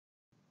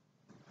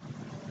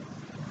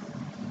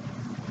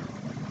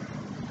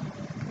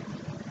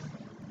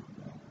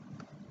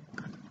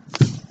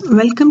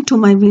Welcome to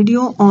my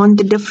video on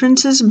the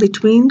differences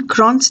between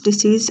Crohn's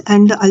disease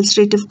and the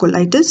ulcerative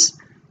colitis.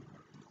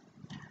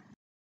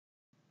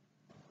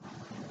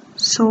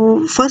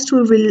 So first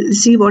we will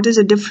see what is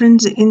the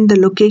difference in the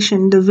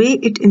location, the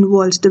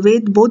way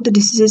both the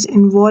diseases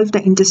involve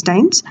the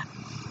intestines.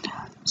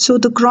 So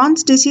the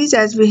Crohn's disease,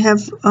 as we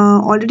have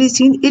already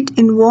seen, it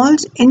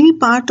involves any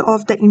part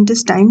of the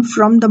intestine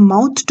from the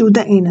mouth to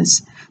the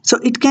anus. So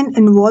it can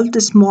involve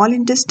the small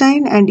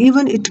intestine and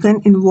even it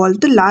can involve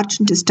the large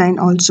intestine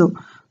also.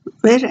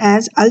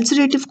 Whereas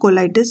ulcerative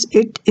colitis,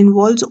 it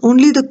involves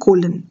only the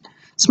colon.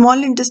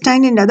 Small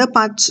intestine and other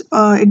parts,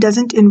 it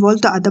doesn't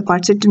involve the other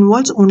parts, it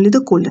involves only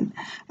the colon.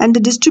 And the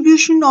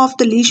distribution of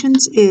the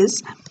lesions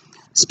is,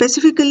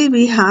 specifically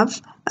we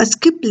have a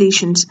skip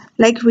lesions,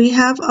 like we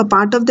have a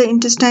part of the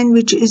intestine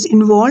which is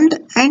involved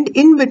and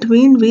in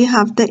between we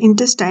have the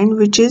intestine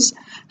which is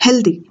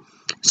healthy.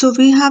 So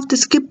we have the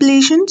skip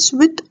lesions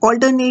with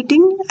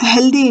alternating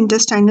healthy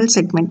intestinal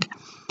segment.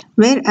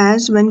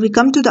 Whereas when we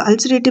come to the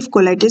ulcerative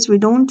colitis, we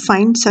don't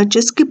find such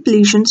a skip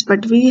lesions,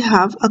 but we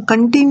have a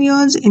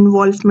continuous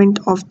involvement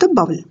of the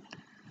bowel.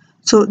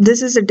 So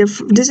this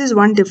is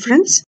one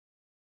difference.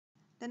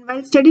 Then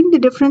while studying the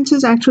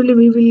differences, actually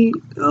we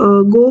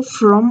will go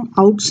from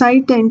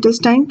outside the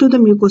intestine to the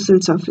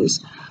mucosal surface.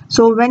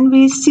 So when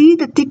we see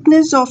the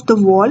thickness of the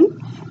wall,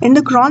 in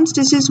the Crohn's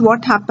disease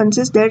what happens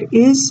is there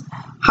is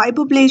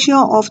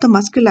hypoplasia of the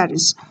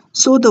muscularis.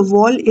 So the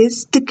wall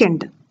is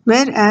thickened.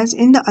 Whereas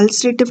in the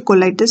ulcerative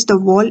colitis, the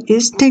wall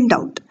is thinned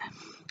out.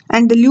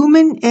 And the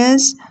lumen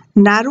is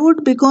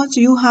narrowed because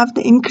you have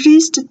the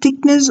increased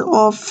thickness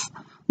of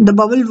the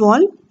bowel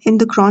wall in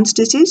the Crohn's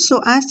disease.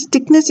 So as the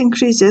thickness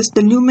increases,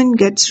 the lumen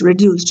gets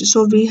reduced.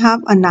 So we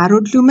have a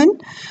narrowed lumen,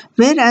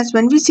 whereas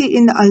when we see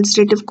in the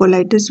ulcerative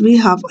colitis, we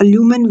have a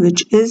lumen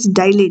which is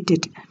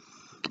dilated.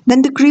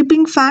 Then the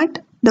creeping fat,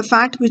 the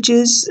fat which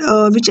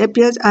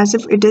appears as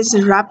if it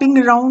is wrapping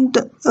around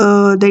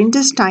the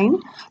intestine,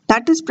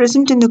 that is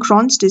present in the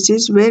Crohn's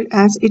disease,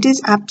 whereas it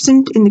is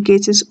absent in the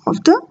cases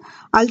of the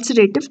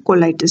ulcerative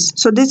colitis.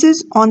 So this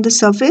is on the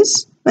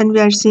surface when we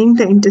are seeing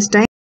the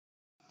intestine.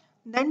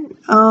 Then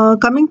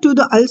coming to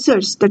the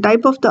ulcers, the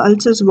type of the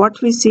ulcers,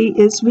 what we see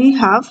is we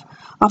have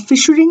a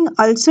fissuring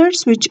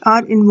ulcers which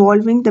are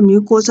involving the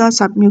mucosa,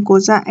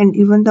 submucosa and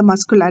even the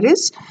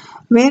muscularis.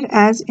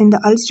 Whereas in the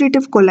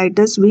ulcerative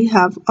colitis, we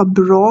have a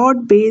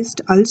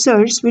broad-based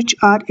ulcers which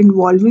are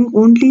involving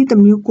only the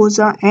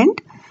mucosa and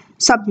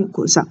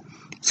submucosa.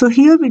 So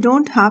here we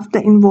don't have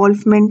the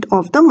involvement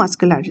of the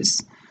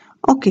muscularis.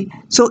 Okay,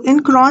 so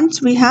in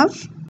Crohn's we have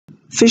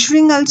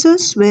fissuring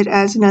ulcers,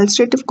 whereas in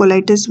ulcerative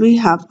colitis we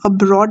have a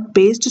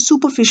broad-based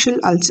superficial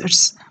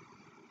ulcers.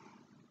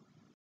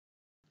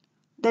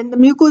 Then the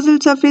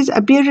mucosal surface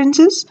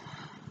appearances.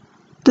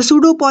 The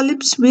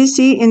pseudopolyps we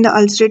see in the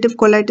ulcerative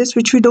colitis,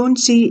 which we don't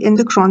see in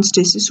the Crohn's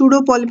disease.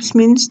 Pseudopolyps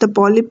means the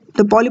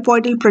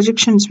polypoidal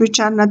projections, which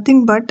are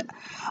nothing but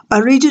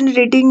a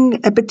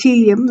regenerating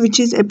epithelium which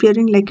is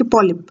appearing like a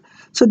polyp.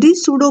 So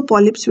these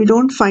pseudopolyps we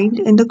don't find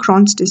in the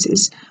Crohn's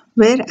disease.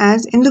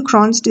 Whereas in the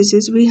Crohn's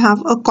disease we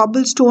have a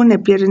cobblestone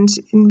appearance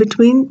in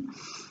between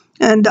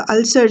the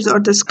ulcers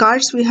or the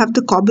scars. We have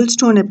the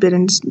cobblestone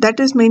appearance. That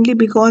is mainly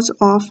because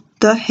of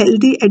the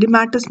healthy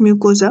edematous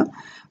mucosa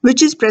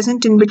which is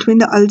present in between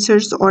the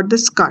ulcers or the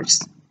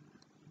scars.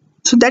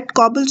 So that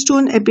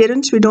cobblestone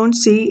appearance we don't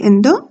see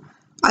in the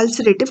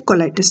ulcerative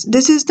colitis.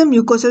 This is the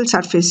mucosal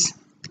surface.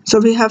 So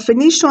we have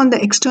finished on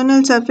the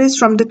external surface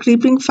from the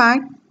creeping fat,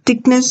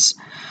 thickness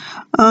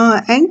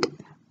and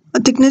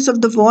thickness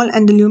of the wall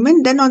and the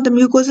lumen. Then on the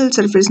mucosal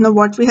surface, now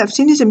what we have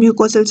seen is a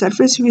mucosal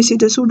surface. We see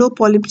the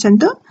pseudopolyps and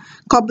the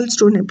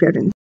cobblestone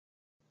appearance.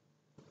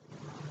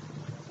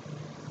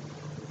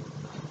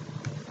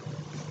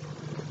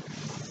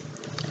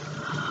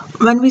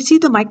 When we see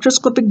the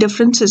microscopic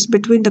differences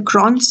between the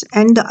Crohn's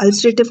and the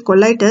ulcerative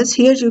colitis,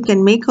 here you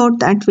can make out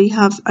that we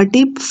have a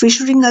deep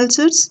fissuring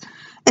ulcers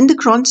in the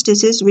Crohn's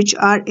disease which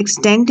are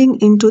extending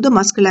into the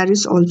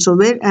muscularis also,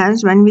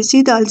 whereas when we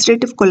see the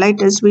ulcerative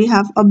colitis, we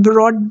have a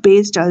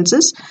broad-based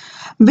ulcers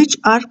which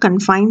are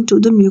confined to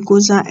the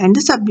mucosa and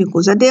the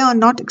submucosa. They are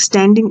not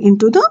extending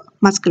into the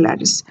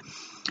muscularis.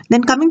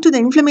 Then coming to the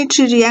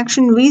inflammatory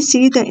reaction, we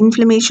see the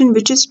inflammation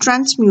which is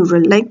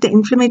transmural, like the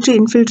inflammatory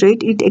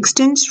infiltrate, it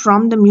extends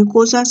from the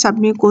mucosa,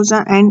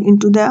 submucosa and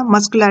into the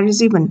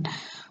muscularis even.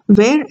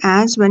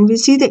 Whereas when we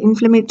see the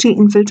inflammatory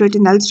infiltrate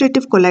in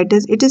ulcerative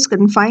colitis, it is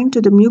confined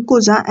to the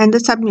mucosa and the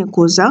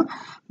submucosa,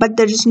 but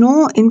there is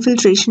no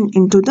infiltration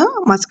into the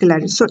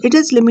muscularis. So it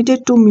is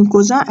limited to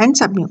mucosa and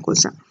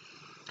submucosa.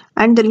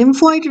 And the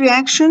lymphoid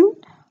reaction,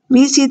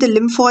 we see the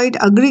lymphoid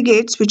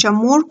aggregates which are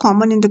more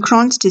common in the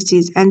Crohn's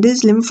disease, and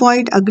these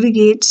lymphoid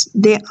aggregates,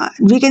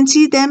 we can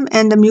see them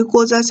in the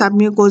mucosa,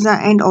 submucosa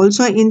and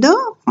also in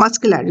the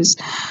muscularis.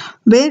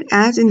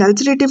 Whereas in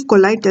ulcerative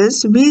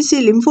colitis, we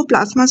see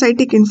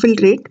lymphoplasmacytic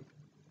infiltrate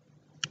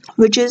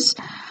which is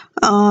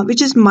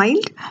which is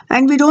mild,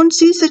 and we don't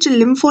see such a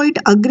lymphoid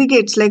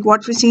aggregates like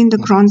what we see in the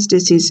Crohn's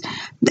disease.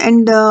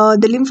 And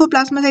the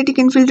lymphoplasmacytic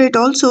infiltrate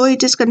also,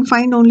 it is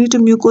confined only to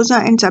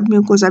mucosa and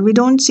submucosa. We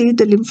don't see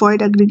the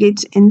lymphoid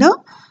aggregates in the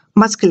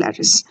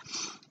muscularis.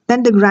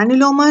 Then the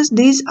granulomas,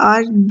 these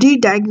are the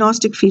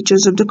diagnostic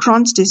features of the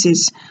Crohn's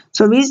disease.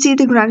 So we see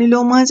the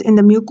granulomas in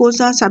the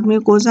mucosa,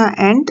 submucosa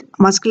and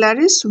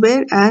muscularis,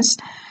 whereas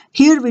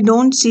here we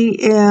don't see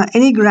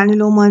any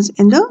granulomas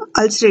in the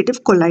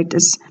ulcerative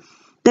colitis.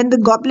 Then the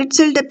goblet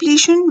cell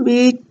depletion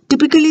we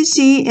typically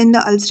see in the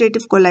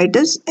ulcerative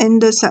colitis in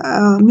the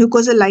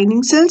mucosal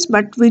lining cells,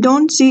 but we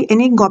don't see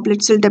any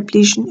goblet cell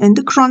depletion in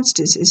the Crohn's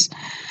disease.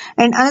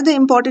 And another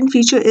important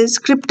feature is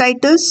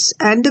cryptitis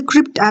and the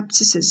crypt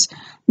abscesses.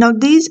 Now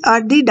these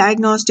are the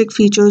diagnostic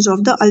features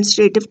of the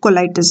ulcerative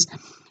colitis.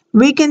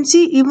 We can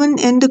see even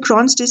in the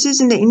Crohn's disease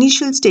in the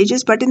initial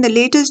stages, but in the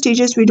later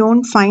stages we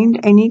don't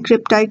find any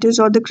cryptitis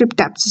or the crypt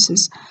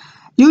abscesses.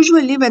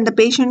 Usually when the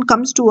patient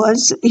comes to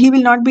us, he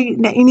will not be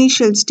in the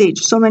initial stage.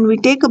 So when we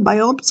take a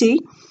biopsy,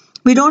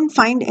 we don't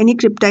find any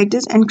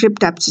cryptitis and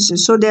crypt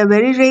abscesses. So they are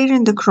very rare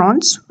in the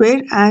Crohn's,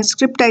 whereas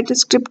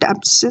cryptitis, crypt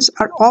abscesses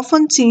are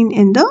often seen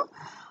in the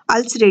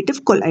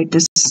ulcerative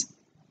colitis.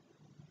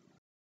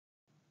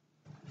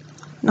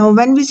 Now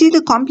when we see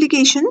the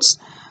complications,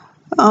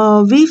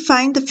 we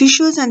find the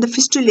fissures and the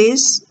fistulae,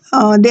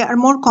 they are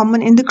more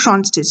common in the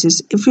Crohn's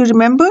disease. If you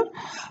remember,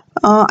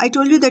 I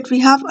told you that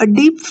we have a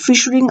deep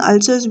fissuring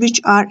ulcers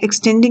which are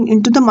extending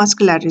into the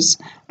muscularis,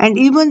 and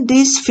even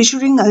these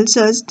fissuring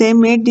ulcers, they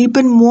may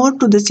deepen more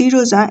to the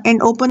serosa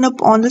and open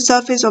up on the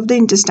surface of the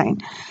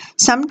intestine.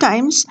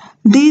 Sometimes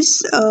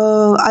these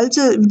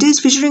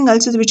fissuring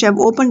ulcers which have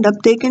opened up,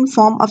 they can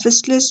form a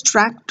fistulous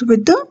tract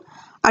with the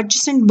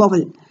adjacent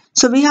bowel.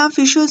 So we have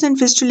fissures and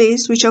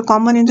fistulae which are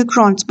common in the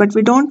Crohn's, but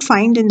we don't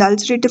find in the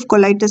ulcerative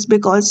colitis,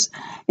 because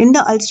in the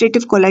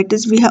ulcerative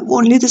colitis we have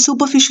only the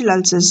superficial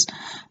ulcers.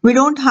 We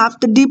don't have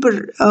the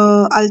deeper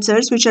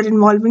ulcers which are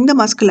involving the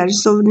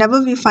muscularis. So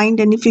never we find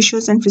any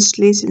fissures and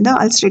fistulae in the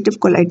ulcerative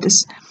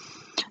colitis.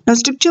 Now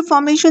stricture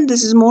formation,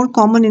 this is more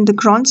common in the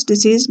Crohn's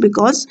disease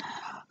because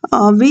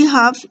we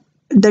have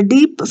the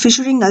deep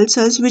fissuring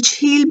ulcers which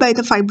heal by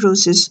the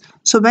fibrosis.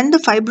 So when the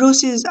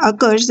fibrosis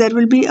occurs, there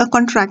will be a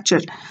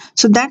contracture.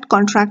 So that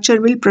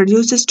contracture will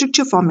produce a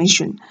stricture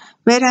formation,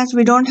 whereas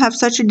we don't have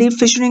such a deep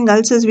fissuring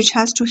ulcers which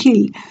has to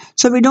heal.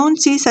 So we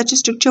don't see such a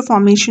stricture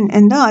formation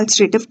in the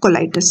ulcerative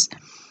colitis.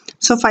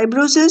 So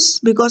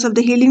fibrosis, because of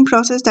the healing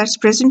process, that's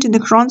present in the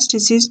Crohn's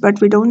disease, but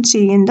we don't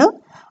see in the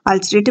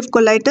ulcerative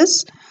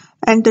colitis.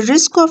 And the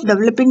risk of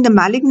developing the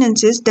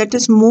malignancies, that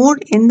is more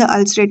in the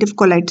ulcerative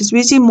colitis.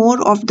 We see more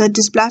of the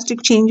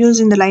dysplastic changes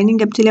in the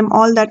lining epithelium,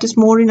 all that is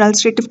more in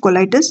ulcerative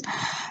colitis.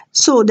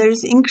 So there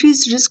is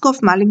increased risk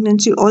of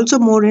malignancy also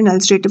more in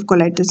ulcerative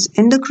colitis.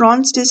 In the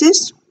Crohn's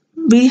disease,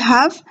 we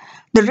have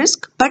the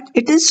risk, but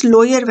it is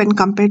lower when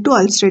compared to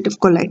ulcerative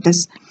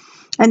colitis.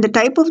 And the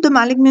type of the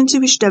malignancy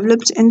which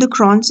develops in the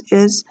Crohn's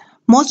is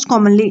most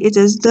commonly it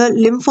is the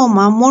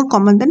lymphoma, more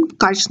common than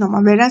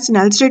carcinoma, whereas in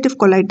ulcerative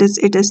colitis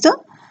it is the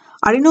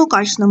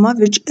adenocarcinoma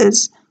which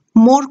is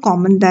more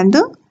common than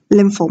the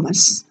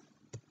lymphomas.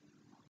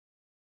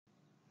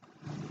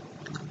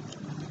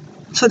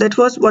 So that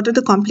was what are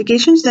the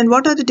complications. Then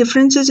what are the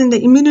differences in the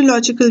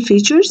immunological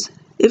features?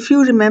 If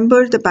you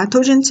remember the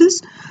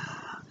pathogenesis,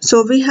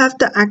 so we have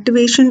the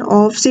activation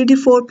of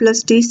CD4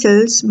 plus T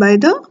cells by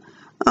the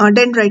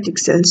dendritic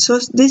cells. So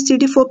these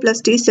CD4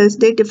 plus T cells,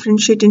 they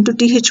differentiate into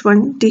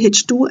Th1,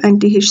 Th2 and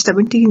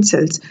Th17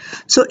 cells.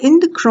 So in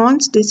the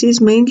Crohn's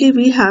disease, mainly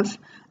we have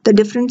the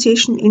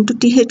differentiation into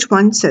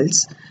Th1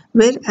 cells,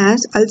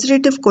 whereas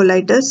ulcerative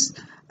colitis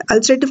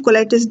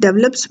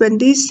develops when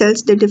these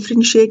cells, they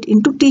differentiate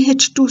into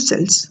Th2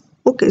 cells.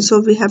 Okay, so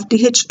we have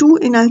Th2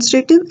 in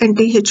ulcerative and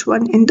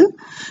Th1 in the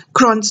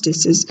Crohn's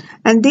disease.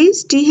 And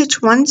these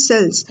Th1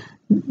 cells,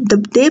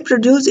 they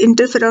produce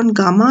interferon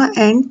gamma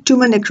and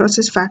tumor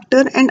necrosis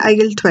factor and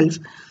IL-12.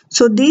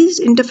 So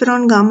these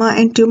interferon gamma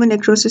and tumor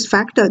necrosis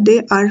factor,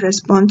 they are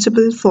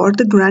responsible for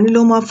the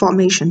granuloma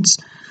formations.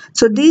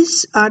 So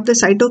these are the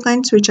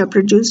cytokines which are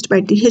produced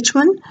by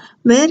Th1,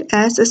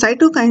 whereas the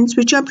cytokines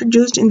which are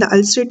produced in the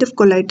ulcerative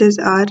colitis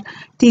are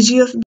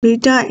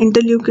TGF-beta,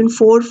 interleukin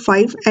 4,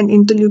 5 and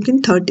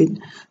interleukin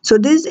 13. So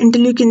this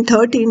interleukin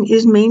 13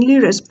 is mainly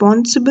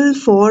responsible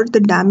for the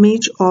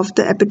damage of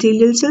the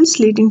epithelial cells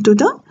leading to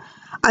the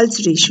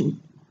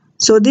ulceration.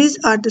 So these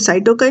are the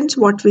cytokines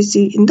what we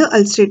see in the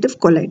ulcerative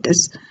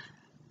colitis.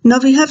 Now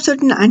we have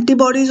certain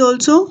antibodies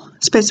also,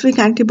 specific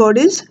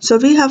antibodies. So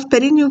we have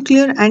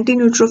perinuclear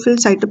antineutrophil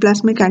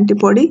cytoplasmic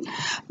antibody,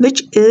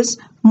 which is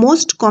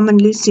most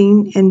commonly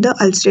seen in the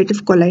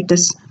ulcerative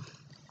colitis.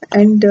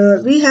 And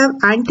we have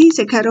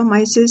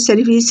anti-Saccharomyces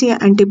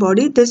cerevisiae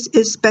antibody. This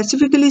is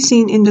specifically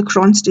seen in the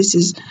Crohn's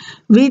disease.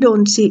 We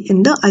don't see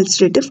in the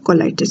ulcerative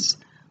colitis.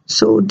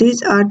 So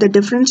these are the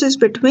differences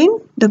between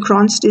the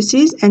Crohn's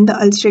disease and the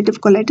ulcerative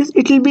colitis.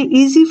 It will be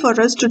easy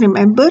for us to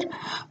remember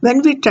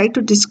when we try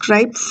to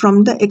describe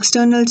from the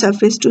external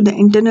surface to the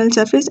internal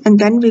surface, and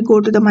then we go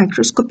to the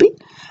microscopy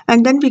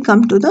and then we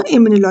come to the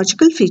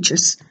immunological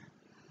features.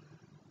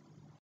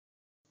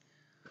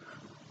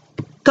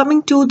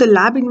 Coming to the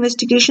lab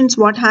investigations,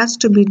 what has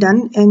to be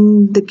done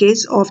in the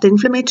case of the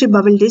inflammatory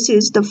bowel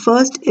disease, the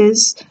first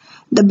is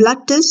the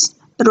blood test,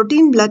 the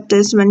routine blood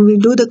test. When we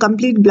do the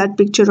complete blood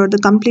picture or the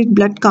complete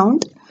blood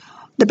count,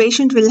 the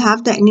patient will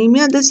have the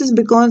anemia. This is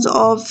because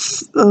of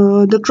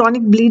the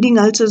chronic bleeding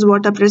ulcers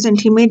what are present.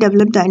 He may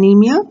develop the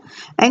anemia,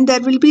 and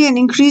there will be an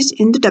increase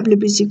in the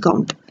WBC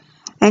count.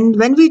 And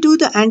when we do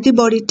the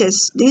antibody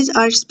tests, these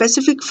are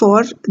specific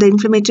for the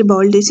inflammatory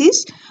bowel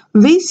disease.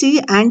 We see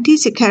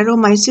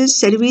anti-Saccharomyces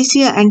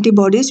cerevisiae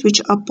antibodies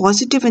which are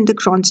positive in the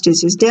Crohn's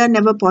disease. They are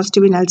never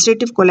positive in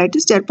ulcerative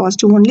colitis. They are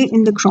positive only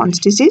in the Crohn's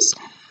disease.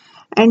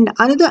 And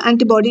another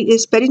antibody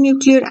is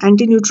perinuclear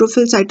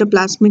antineutrophil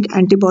cytoplasmic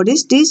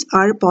antibodies. These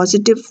are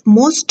positive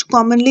most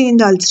commonly in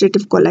the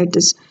ulcerative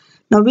colitis.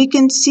 Now we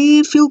can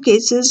see few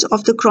cases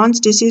of the Crohn's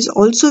disease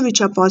also which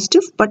are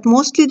positive, but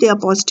mostly they are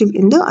positive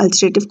in the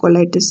ulcerative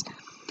colitis.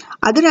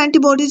 Other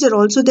antibodies are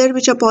also there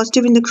which are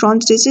positive in the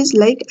Crohn's disease,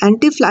 like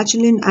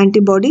anti-flagellin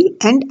antibody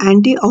and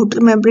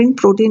anti-outer membrane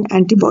protein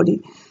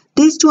antibody.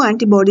 These two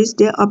antibodies,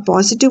 they are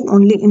positive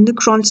only in the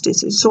Crohn's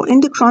disease. So in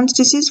the Crohn's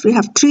disease we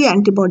have three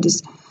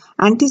antibodies: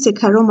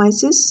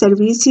 anti-Saccharomyces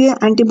cerevisiae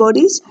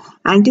antibodies,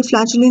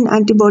 anti-flagellin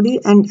antibody,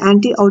 and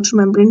anti-outer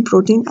membrane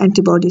protein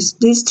antibodies.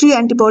 These three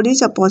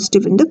antibodies are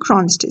positive in the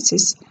Crohn's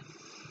disease.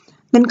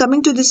 Then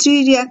coming to the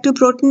C-reactive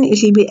protein, it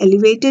will be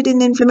elevated in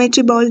the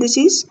inflammatory bowel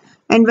disease.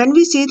 And when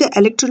we see the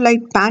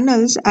electrolyte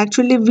panels,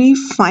 actually we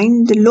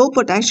find the low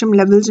potassium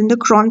levels in the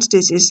Crohn's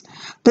disease.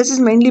 This is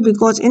mainly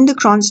because in the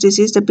Crohn's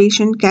disease, the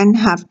patient can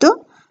have the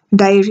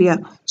diarrhea.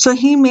 So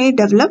he may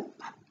develop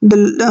the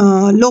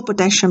low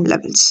potassium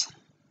levels.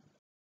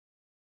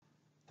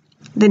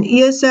 Then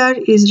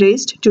ESR is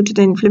raised due to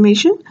the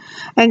inflammation,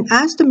 and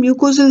as the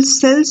mucosal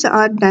cells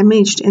are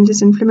damaged in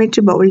this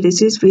inflammatory bowel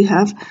disease, we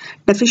have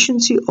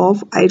deficiency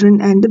of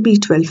iron and the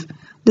B12.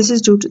 This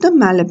is due to the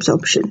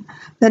malabsorption.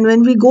 Then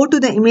when we go to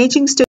the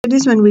imaging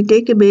studies, when we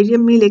take a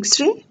barium meal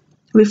X-ray,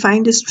 we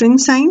find a string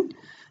sign.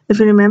 If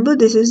you remember,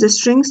 this is the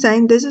string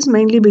sign. This is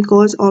mainly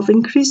because of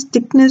increased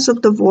thickness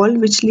of the wall,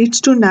 which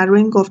leads to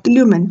narrowing of the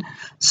lumen.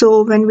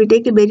 So when we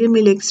take a barium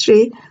meal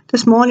X-ray, the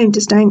small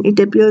intestine, it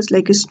appears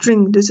like a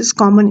string. This is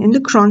common in the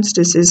Crohn's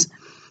disease.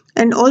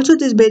 And also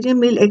this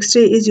barium meal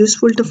X-ray is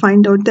useful to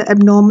find out the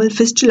abnormal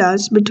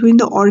fistulas between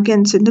the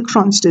organs in the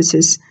Crohn's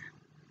disease.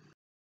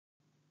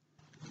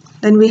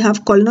 Then we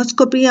have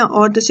colonoscopy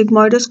or the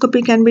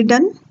sigmoidoscopy can be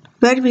done,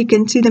 where we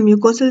can see the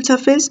mucosal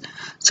surface.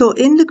 So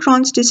in the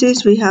Crohn's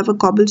disease, we have a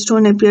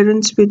cobblestone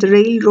appearance with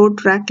railroad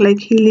track-like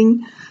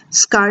healing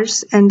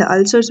scars and the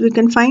ulcers we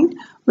can find.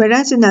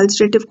 Whereas in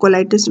ulcerative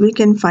colitis, we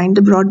can find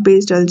the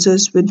broad-based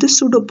ulcers with the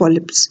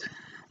pseudopolyps.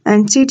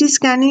 And CT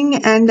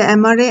scanning and the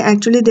MRI,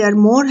 actually they are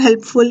more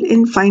helpful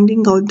in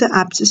finding out the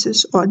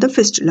abscesses or the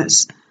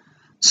fistulas.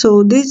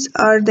 So these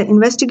are the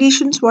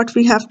investigations what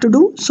we have to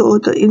do. So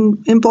the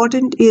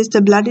important is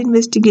the blood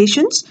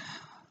investigations.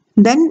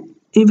 Then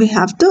we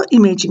have the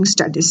imaging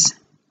studies.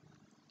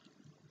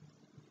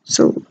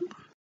 So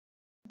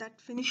that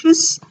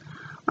finishes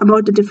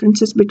about the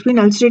differences between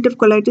ulcerative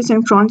colitis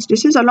and Crohn's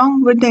disease,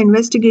 along with the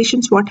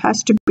investigations what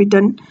has to be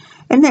done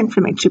in the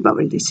inflammatory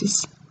bowel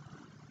disease.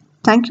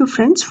 Thank you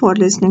friends for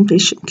listening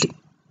patiently.